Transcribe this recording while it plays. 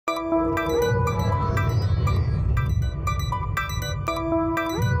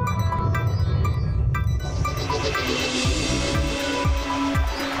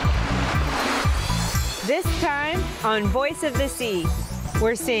On Voice of the Sea,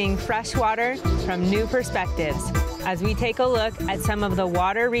 we're seeing fresh water from new perspectives as we take a look at some of the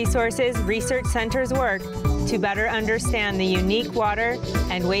Water Resources Research Center's work to better understand the unique water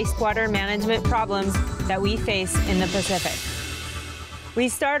and wastewater management problems that we face in the Pacific. We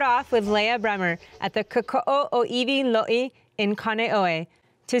start off with Leah Bremer at the Kokoʻo o Iwi Loʻi in Kaneohe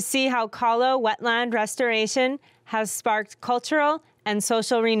to see how kalo wetland restoration has sparked cultural and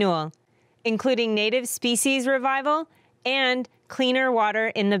social renewal, including native species revival and cleaner water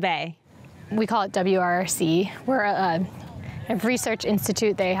in the bay. We call it WRRC. We're a research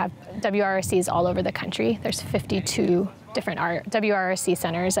institute. They have WRRCs all over the country. There's 52 different WRRC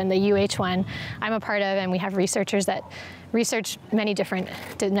centers, and the UH one I'm a part of, and we have researchers that research many different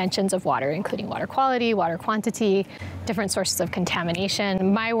dimensions of water, including water quality, water quantity, different sources of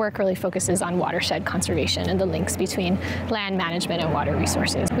contamination. My work really focuses on watershed conservation and the links between land management and water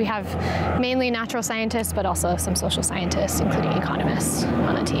resources. We have mainly natural scientists, but also some social scientists, including economists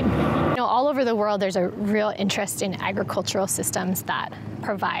on the team. You know, all over the world, there's a real interest in agricultural systems that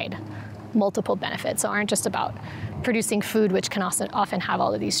provide multiple benefits, so aren't just about producing food, which can also often have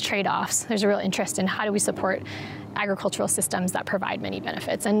all of these trade-offs. There's a real interest in how do we support agricultural systems that provide many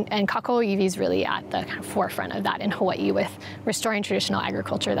benefits. And Kokoʻo Iwi is really at the kind of forefront of that in Hawaii, with restoring traditional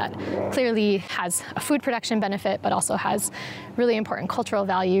agriculture that clearly has a food production benefit, but also has really important cultural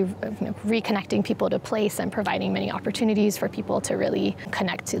value, reconnecting people to place and providing many opportunities for people to really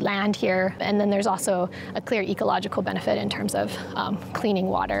connect to land here. And then there's also a clear ecological benefit in terms of cleaning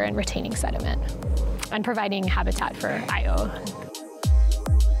water and retaining sediment and providing habitat for Vai O.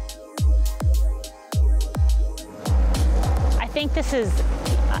 I think this is,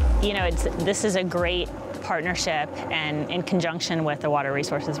 this is a great partnership, and in conjunction with the Water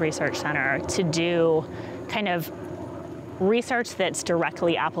Resources Research Center, to do kind of research that's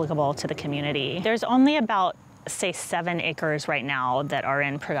directly applicable to the community. There's only about, say, 7 acres right now that are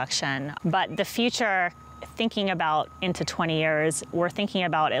in production, but the future, thinking about into 20 years, we're thinking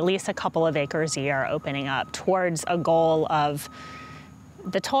about at least a couple of acres a year opening up towards a goal of,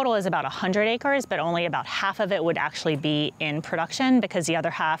 the total is about 100 acres, but only about half of it would actually be in production, because the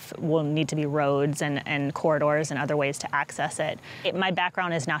other half will need to be roads and corridors and other ways to access it. My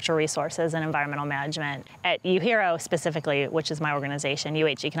background is natural resources and environmental management. At UHERO specifically, which is my organization,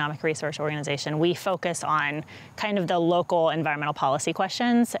 UH Economic Research Organization, we focus on kind of the local environmental policy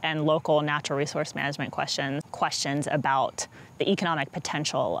questions and local natural resource management questions about the economic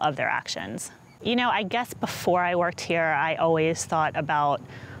potential of their actions. You know, I guess before I worked here, I always thought about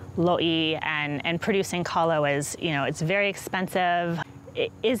loʻi and producing kalo as, it's very expensive.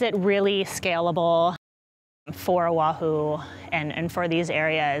 Is it really scalable for Oahu and for these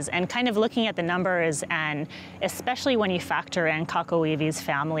areas? And kind of looking at the numbers, and especially when you factor in Kokoʻo Iwi's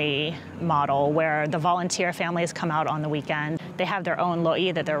family model, where the volunteer families come out on the weekend, they have their own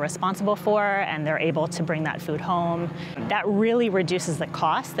loʻi that they're responsible for, and they're able to bring that food home. That really reduces the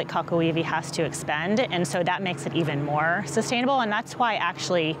cost that Kokoʻo Iwi has to expend, and so that makes it even more sustainable. And that's why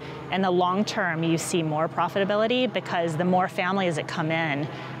actually in the long term you see more profitability, because the more families that come in,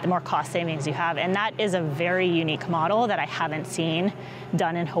 the more cost savings you have. And that is a very unique model that I haven't seen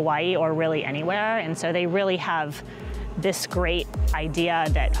done in Hawaii or really anywhere. And so they really have this great idea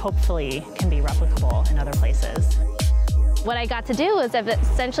that hopefully can be replicable in other places. What I got to do was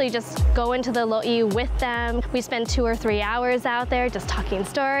essentially just go into the loʻi with them. We spent 2 or 3 hours out there just talking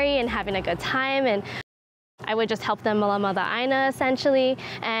story and having a good time, and I would just help them malama the aina essentially,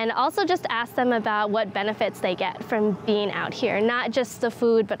 and also just ask them about what benefits they get from being out here. Not just the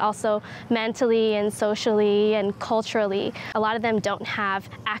food, but also mentally and socially and culturally. A lot of them don't have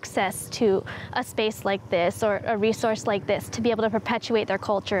access to a space like this or a resource like this to be able to perpetuate their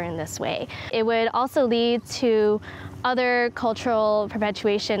culture in this way. It would also lead to other cultural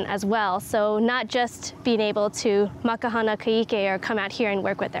perpetuation as well. So not just being able to makahana kaike or come out here and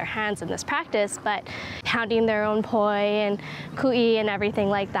work with their hands in this practice, but pounding their own poi and ku'i and everything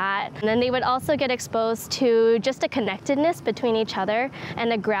like that. And then they would also get exposed to just a connectedness between each other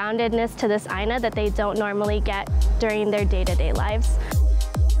and a groundedness to this aina that they don't normally get during their day-to-day lives.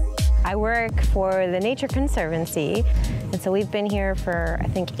 I work for the Nature Conservancy, and so we've been here for, I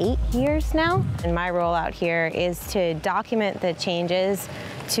think, 8 years now. And my role out here is to document the changes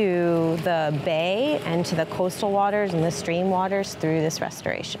to the bay and to the coastal waters and the stream waters through this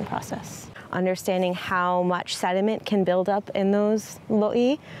restoration process. understanding how much sediment can build up in those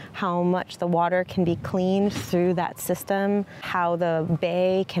loʻi, how much the water can be cleaned through that system, how the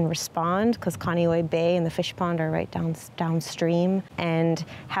bay can respond, because Kaneohe Bay and the fish pond are right downstream, and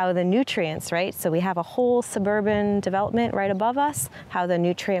how the nutrients, right? So we have a whole suburban development right above us, how the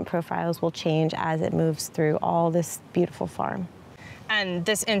nutrient profiles will change as it moves through all this beautiful farm. And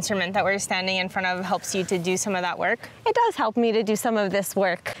this instrument that we're standing in front of helps you to do some of that work? It does help me to do some of this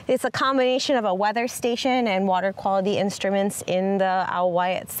work. It's a combination of a weather station and water quality instruments in the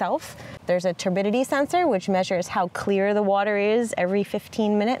auauai itself. There's a turbidity sensor, which measures how clear the water is every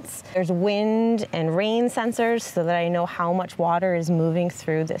 15 minutes. There's wind and rain sensors so that I know how much water is moving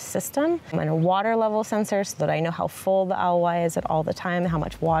through this system. And a water level sensor so that I know how full the auauai is at all the time, how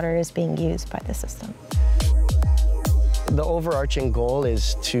much water is being used by the system. The overarching goal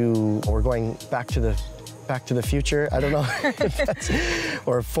is we're going back to the future, I don't know,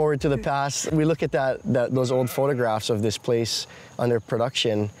 or forward to the past. We look at those old photographs of this place under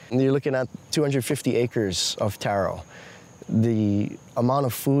production, and you're looking at 250 acres of taro. The amount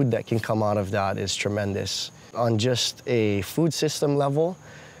of food that can come out of that is tremendous. On just a food system level,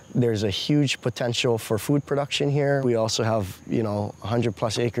 there's a huge potential for food production here. We also have,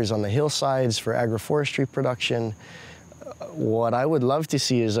 100+ acres on the hillsides for agroforestry production. What I would love to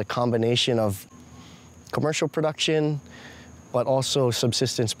see is a combination of commercial production, but also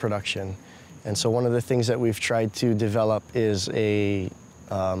subsistence production. And so one of the things that we've tried to develop is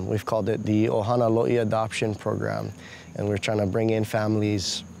we've called it the Ohana Loʻi Adoption Program. And we're trying to bring in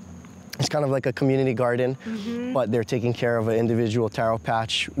families. It's kind of like a community garden, but they're taking care of an individual taro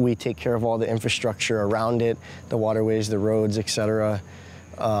patch. We take care of all the infrastructure around it, the waterways, the roads, etc.,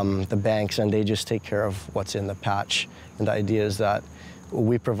 the banks, and they just take care of what's in the patch. And the idea is that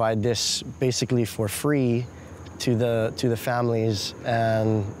we provide this basically for free to the families,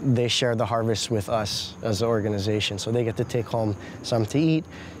 and they share the harvest with us as an organization. So they get to take home some to eat,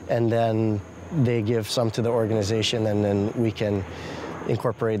 and then they give some to the organization, and then we can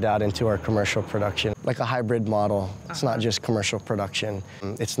incorporate that into our commercial production. Like a hybrid model. It's not just commercial production.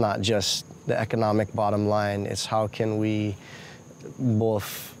 It's not just the economic bottom line. It's how can we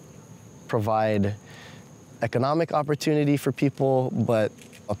both provide economic opportunity for people, but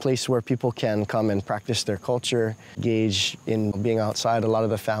a place where people can come and practice their culture, engage in being outside. A lot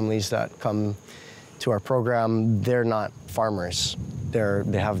of the families that come to our program, they're not farmers.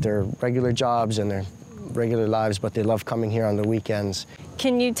 They have their regular jobs and their regular lives, but they love coming here on the weekends.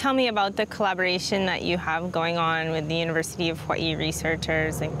 Can you tell me about the collaboration that you have going on with the University of Hawaii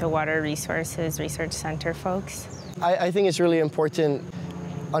researchers, like the Water Resources Research Center folks? I think it's really important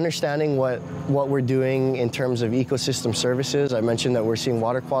understanding what we're doing in terms of ecosystem services. I mentioned that we're seeing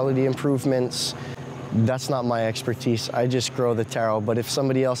water quality improvements. That's not my expertise. I just grow the taro, but if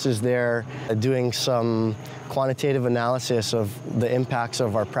somebody else is there doing some quantitative analysis of the impacts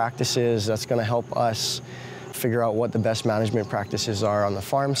of our practices, that's going to help us figure out what the best management practices are on the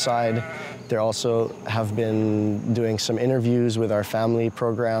farm side. They also have been doing some interviews with our family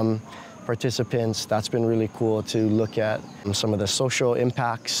program participants. That's been really cool to look at some of the social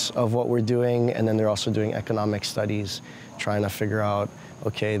impacts of what we're doing, and then they're also doing economic studies, trying to figure out,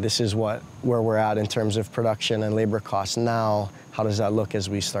 okay, this is where we're at in terms of production and labor costs now. How does that look as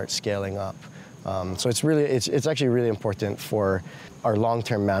we start scaling up? So it's actually really important for our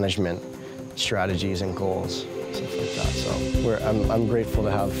long-term management strategies and goals, stuff like that. So I'm grateful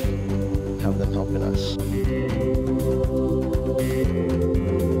to have them helping us.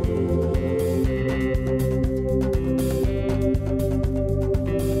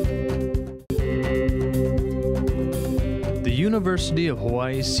 University of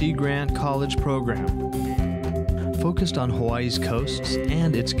Hawaii's Sea Grant College program, focused on Hawaii's coasts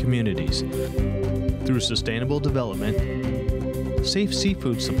and its communities through sustainable development, safe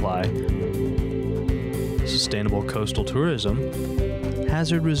seafood supply, sustainable coastal tourism,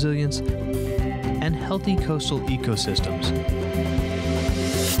 hazard resilience, and healthy coastal ecosystems.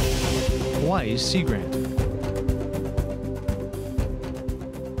 Hawaii's Sea Grant.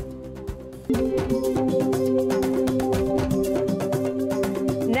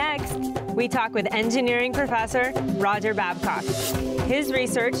 We talk with engineering professor Roger Babcock. His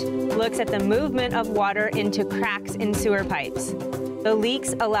research looks at the movement of water into cracks in sewer pipes. The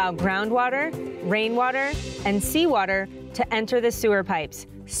leaks allow groundwater, rainwater, and seawater to enter the sewer pipes,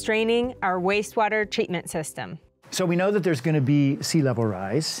 straining our wastewater treatment system. So we know that there's going to be sea level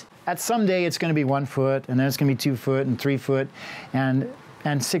rise. At some day it's going to be 1 foot, and then it's going to be 2 foot and 3 foot and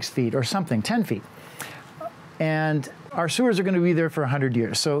 6 feet or something, 10 feet. And Our sewers are going to be there for 100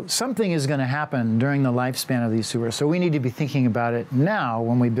 years, so something is going to happen during the lifespan of these sewers. So we need to be thinking about it now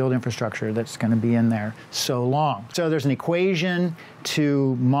when we build infrastructure that's going to be in there so long. So there's an equation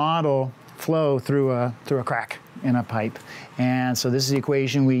to model flow through a crack in a pipe. And so this is the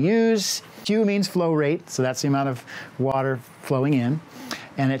equation we use. Q means flow rate, so that's the amount of water flowing in.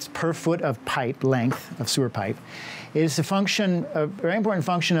 And it's per foot of pipe length, of sewer pipe. It is a function, a very important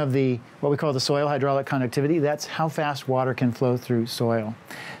function of what we call the soil hydraulic conductivity. That's how fast water can flow through soil.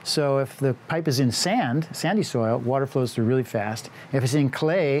 So if the pipe is in sandy soil, water flows through really fast. If it's in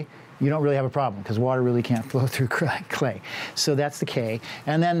clay, you don't really have a problem because water really can't flow through clay. So that's the K.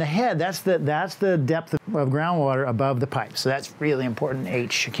 And then the head, that's the depth of groundwater above the pipe. So that's really important,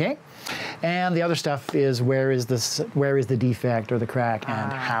 H, okay? And the other stuff is where is the defect or the crack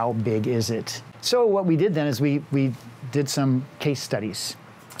and how big is it? So what we did then is we did some case studies.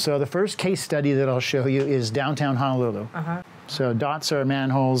 So the first case study that I'll show you is downtown Honolulu. So dots are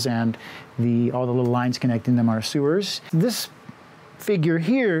manholes and all the little lines connecting them are sewers. This figure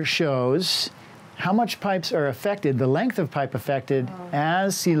here shows how much pipes are affected, the length of pipe affected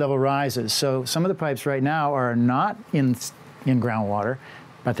as sea level rises. So some of the pipes right now are not in groundwater,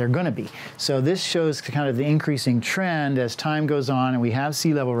 but they're going to be. So this shows kind of the increasing trend as time goes on and we have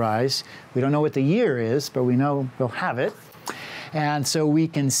sea level rise. We don't know what the year is, but we know we'll have it. And so we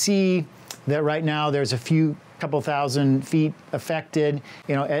can see that right now there's couple thousand feet affected.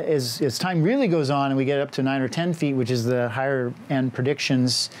 You know, as time really goes on and we get up to 9 or 10 feet, which is the higher end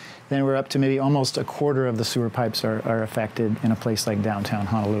predictions, then we're up to maybe almost a quarter of the sewer pipes are affected in a place like downtown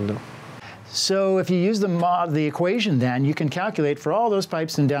Honolulu. So if you use the equation then, you can calculate for all those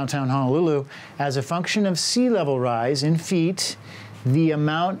pipes in downtown Honolulu as a function of sea level rise in feet, the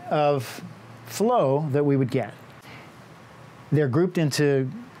amount of flow that we would get. They're grouped into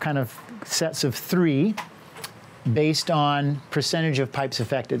kind of sets of 3 based on percentage of pipes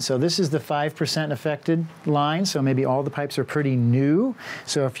affected. So this is the 5% affected line, so maybe all the pipes are pretty new.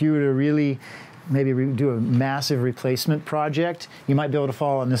 So if you were to really maybe do a massive replacement project, you might be able to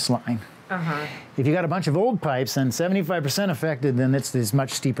fall on this line. If you got a bunch of old pipes, then 75% affected, then it's this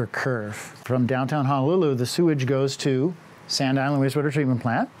much steeper curve. From downtown Honolulu, the sewage goes to Sand Island Wastewater Treatment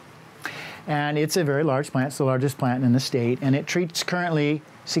Plant. And it's a very large plant. It's the largest plant in the state. And it treats currently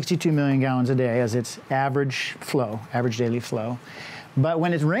 62 million gallons a day as its average daily flow. But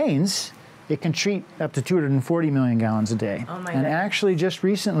when it rains, it can treat up to 240 million gallons a day. And actually just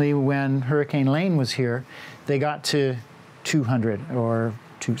recently when Hurricane Lane was here, they got to 200 or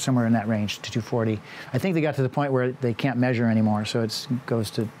somewhere in that range to 240. I think they got to the point where they can't measure anymore, so it goes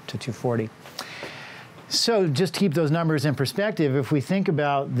to 240. So just to keep those numbers in perspective, if we think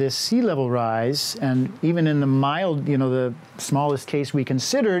about this sea level rise, and even in the mild, the smallest case we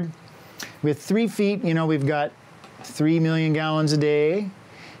considered, with 3 feet, we've got 3 million gallons a day.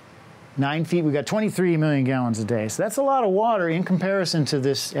 9 feet, we've got 23 million gallons a day. So that's a lot of water in comparison to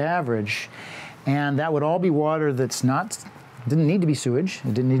this average. And that would all be water that's didn't need to be sewage,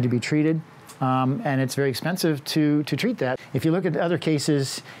 it didn't need to be treated. And it's very expensive to treat that. If you look at other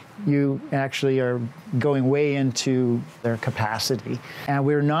cases, you actually are going way into their capacity. And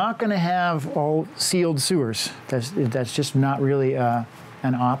we're not going to have all sealed sewers. That's just not really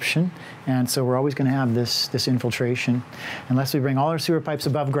an option. And so we're always going to have this infiltration. Unless we bring all our sewer pipes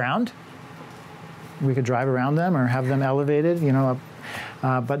above ground, we could drive around them or have them elevated,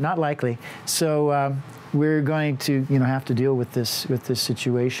 but not likely. So we're going to have to deal with this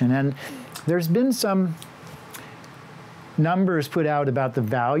situation. And there's been some numbers put out about the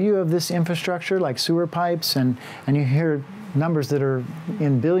value of this infrastructure, like sewer pipes, and you hear numbers that are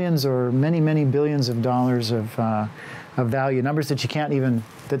in billions or many billions of dollars of value, numbers that you can't even,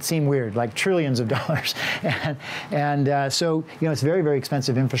 that seem weird, like trillions of dollars. And so it's very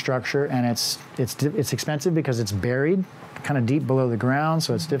expensive infrastructure, and it's expensive because it's buried kind of deep below the ground,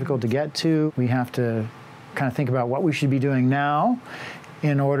 so it's difficult to get to. We have to kind of think about what we should be doing now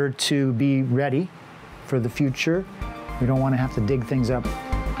in order to be ready for the future. We don't want to have to dig things up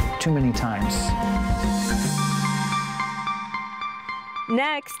too many times.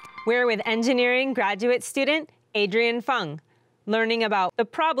 Next, we're with engineering graduate student Adrian Fung, learning about the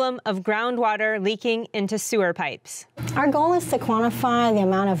problem of groundwater leaking into sewer pipes. Our goal is to quantify the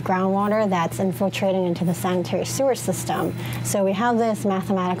amount of groundwater that's infiltrating into the sanitary sewer system. So we have this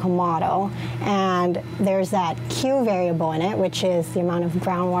mathematical model, and there's that Q variable in it, which is the amount of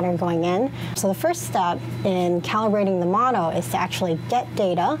groundwater going in. So the first step in calibrating the model is to actually get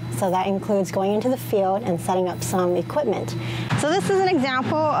data. So that includes going into the field and setting up some equipment. So this is an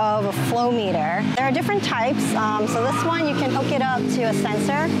example of a flow meter. There are different types. So this one, you can hook it up to a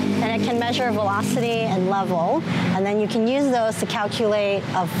sensor and it can measure velocity and level. And then you can use those to calculate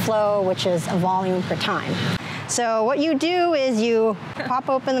a flow, which is a volume per time. So what you do is you pop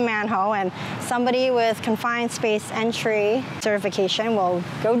open the manhole and somebody with confined space entry certification will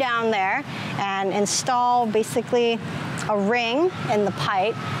go down there and install basically a ring in the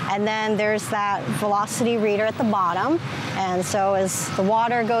pipe, and then there's that velocity reader at the bottom. And so as the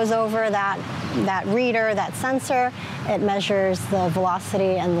water goes over that reader, that sensor, it measures the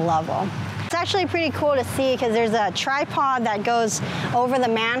velocity and the level. It's actually pretty cool to see because there's a tripod that goes over the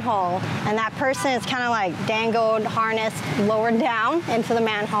manhole, and that person is kind of like dangled, harnessed, lowered down into the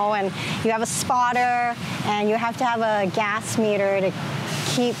manhole, and you have a spotter, and you have to have a gas meter to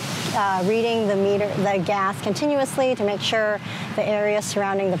keep reading the gas continuously to make sure the area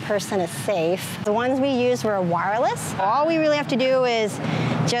surrounding the person is safe. The ones we used were wireless. All we really have to do is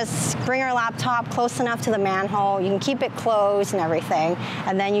just bring our laptop close enough to the manhole. You can keep it closed and everything,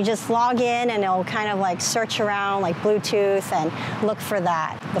 and then you just log in and it'll kind of like search around like Bluetooth and look for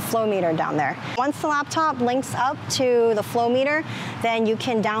the flow meter down there. Once the laptop links up to the flow meter, then you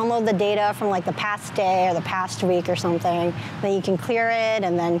can download the data from like the past day or the past week or something. Then you can clear it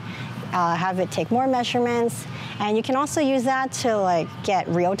and then have it take more measurements. And you can also use that to like get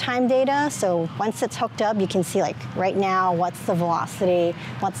real-time data. So once it's hooked up, you can see like right now, what's the velocity,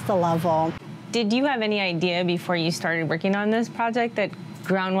 what's the level. Did you have any idea before you started working on this project that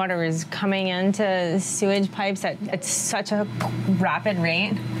groundwater was coming into sewage pipes at such a rapid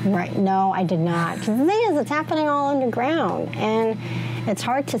rate? Right, no, I did not. Because the thing is, it's happening all underground, and it's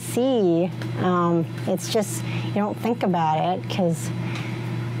hard to see. It's just, you don't think about it, because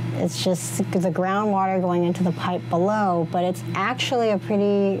it's just the groundwater going into the pipe below, but it's actually a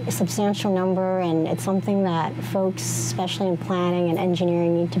pretty substantial number, and it's something that folks, especially in planning and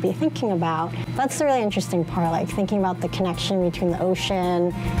engineering, need to be thinking about. That's the really interesting part, like thinking about the connection between the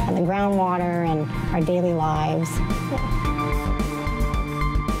ocean and the groundwater and our daily lives.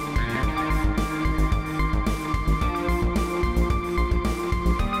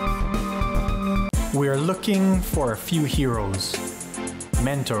 We are looking for a few heroes.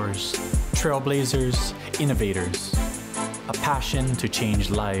 Mentors, trailblazers, innovators, a passion to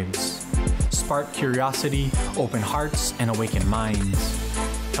change lives, spark curiosity, open hearts, and awaken minds,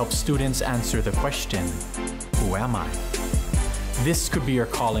 help students answer the question, who am I? This could be your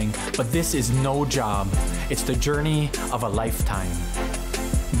calling, but this is no job. It's the journey of a lifetime.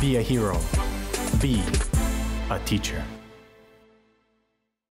 Be a hero. Be a teacher.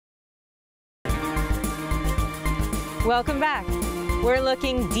 Welcome back. We're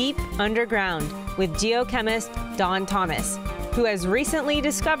looking deep underground with geochemist Don Thomas, who has recently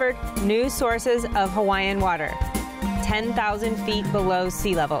discovered new sources of Hawaiian water, 10,000 feet below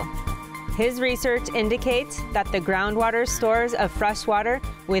sea level. His research indicates that the groundwater stores of fresh water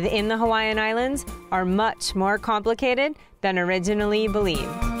within the Hawaiian Islands are much more complicated than originally believed.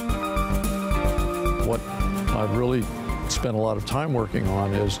 What I've really spent a lot of time working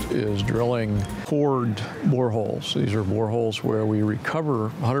on is drilling cored boreholes. These are boreholes where we recover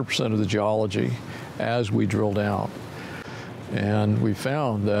 100% of the geology as we drill down. And we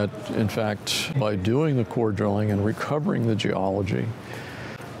found that, in fact, by doing the core drilling and recovering the geology,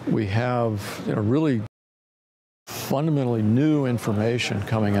 we have really fundamentally new information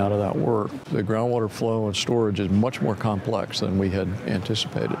coming out of that work. The groundwater flow and storage is much more complex than we had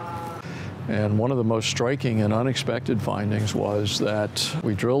anticipated. And one of the most striking and unexpected findings was that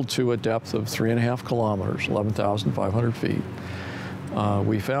we drilled to a depth of 3.5 kilometers, 11,500 feet.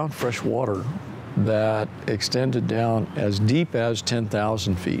 We found fresh water that extended down as deep as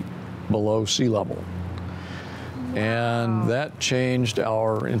 10,000 feet below sea level. And that changed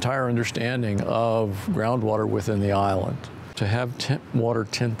our entire understanding of groundwater within the island. To have water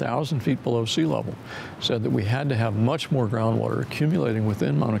 10,000 feet below sea level said that we had to have much more groundwater accumulating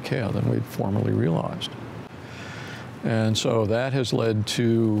within Mauna Kea than we'd formerly realized. And so that has led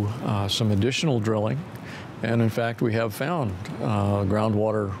to some additional drilling. And in fact, we have found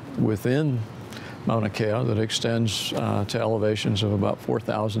groundwater within Mauna Kea that extends to elevations of about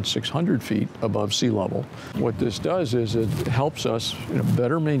 4,600 feet above sea level. What this does is it helps us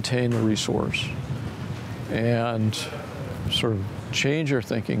better maintain the resource and sort of change our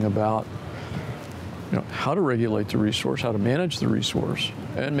thinking about how to regulate the resource, how to manage the resource,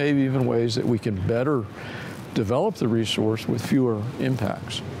 and maybe even ways that we can better develop the resource with fewer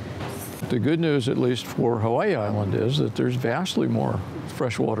impacts. The good news, at least for Hawaii Island, is that there's vastly more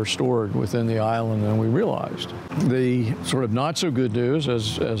fresh water stored within the island than we realized. The sort of not so good news,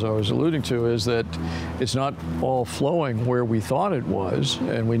 as I was alluding to, is that it's not all flowing where we thought it was,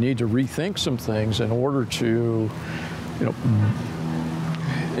 and we need to rethink some things in order to,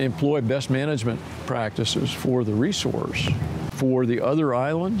 employ best management practices for the resource. For the other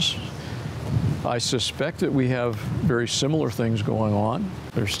islands, I suspect that we have very similar things going on.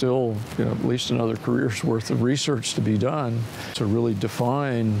 There's still at least another career's worth of research to be done to really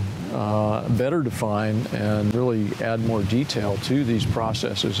define, better define, and really add more detail to these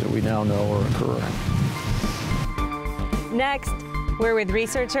processes that we now know are occurring. Next, we're with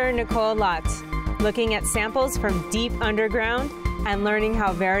researcher Nicole Lotz, looking at samples from deep underground and learning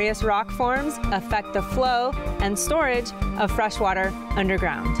how various rock forms affect the flow and storage of fresh water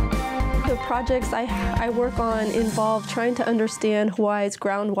underground. The projects I work on involve trying to understand Hawaii's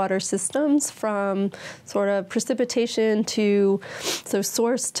groundwater systems, from sort of precipitation to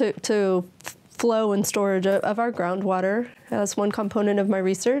source to flow and storage of our groundwater. That's one component of my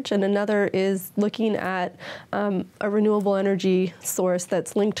research, and another is looking at a renewable energy source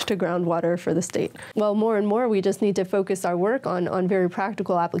that's linked to groundwater for the state. Well, more and more we just need to focus our work on very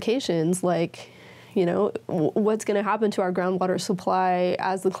practical applications, like what's going to happen to our groundwater supply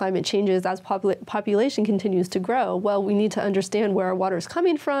as the climate changes, as population continues to grow? Well, we need to understand where our water is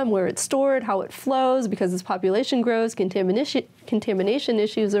coming from, where it's stored, how it flows, because as population grows, contamination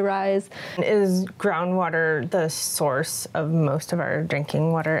issues arise. Is groundwater the source of most of our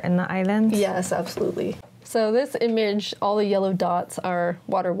drinking water in the islands? Yes, absolutely. So this image, all the yellow dots are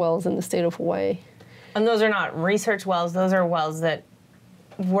water wells in the state of Hawaii. And those are not research wells, those are wells that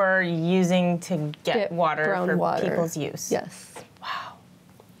we're using to get water for people's use. Yes. Wow.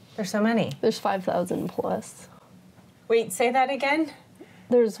 There's so many. There's 5,000 plus. Wait, say that again?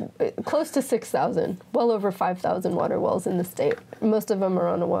 There's close to 6,000, well over 5,000 water wells in the state. Most of them are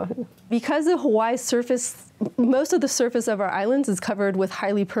on Oahu. Because of Hawaii's surface, most of the surface of our islands is covered with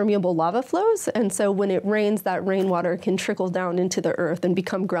highly permeable lava flows, and so when it rains, that rainwater can trickle down into the earth and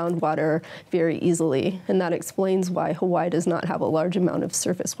become groundwater very easily, and that explains why Hawaii does not have a large amount of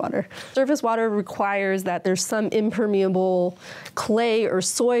surface water. Surface water requires that there's some impermeable clay or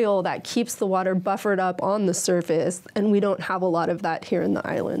soil that keeps the water buffered up on the surface, and we don't have a lot of that here in the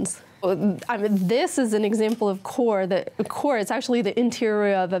islands. I mean, this is an example of core. It's actually the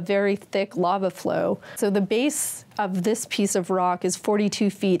interior of a very thick lava flow. So the base of this piece of rock is 42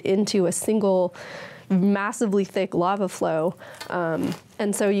 feet into a single massively thick lava flow.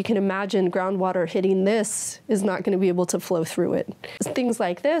 And so you can imagine groundwater hitting this is not going to be able to flow through it. Things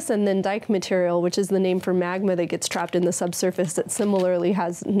like this, and then dike material, which is the name for magma that gets trapped in the subsurface that similarly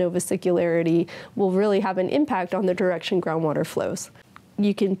has no vesicularity, will really have an impact on the direction groundwater flows.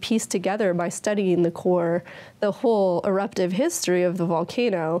 You can piece together, by studying the core, the whole eruptive history of the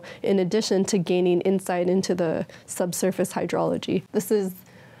volcano, in addition to gaining insight into the subsurface hydrology. This is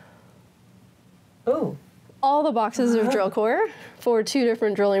all the boxes of drill core for 2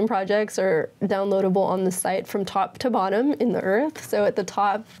 different drilling projects are downloadable on the site from top to bottom in the earth. So at the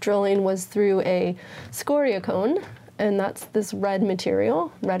top, drilling was through a scoria cone, and that's this red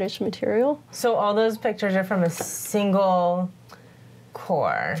material, reddish material. So all those pictures are from a single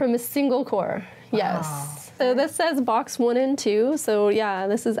core? From a single core, yes. Wow. So this says box 1 and 2. So yeah,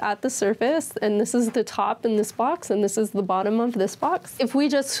 this is at the surface, and this is the top in this box, and this is the bottom of this box. If we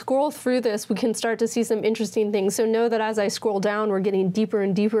just scroll through this, we can start to see some interesting things. So know that as I scroll down, we're getting deeper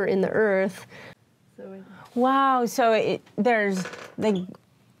and deeper in the earth. Wow, so there's the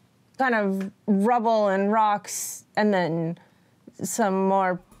kind of rubble and rocks, and then some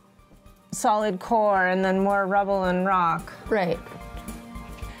more solid core, and then more rubble and rock. Right.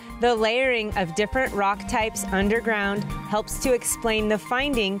 The layering of different rock types underground helps to explain the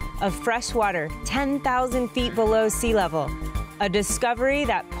finding of fresh water 10,000 feet below sea level, a discovery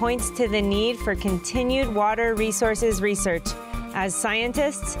that points to the need for continued water resources research as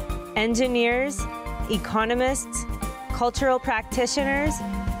scientists, engineers, economists, cultural practitioners,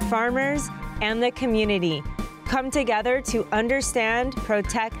 farmers, and the community come together to understand,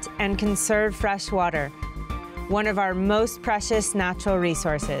 protect, and conserve fresh water, one of our most precious natural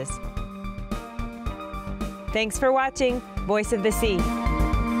resources. Thanks for watching Voice of the Sea.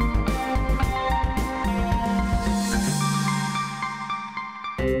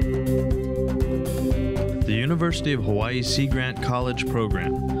 The University of Hawaii Sea Grant College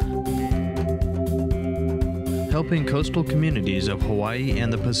Program, helping coastal communities of Hawaii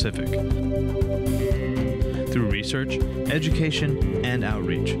and the Pacific through research, education, and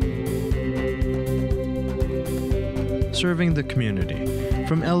outreach. serving the community,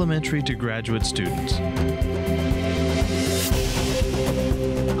 from elementary to graduate students.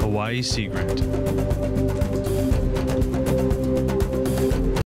 Hawaii Sea Grant.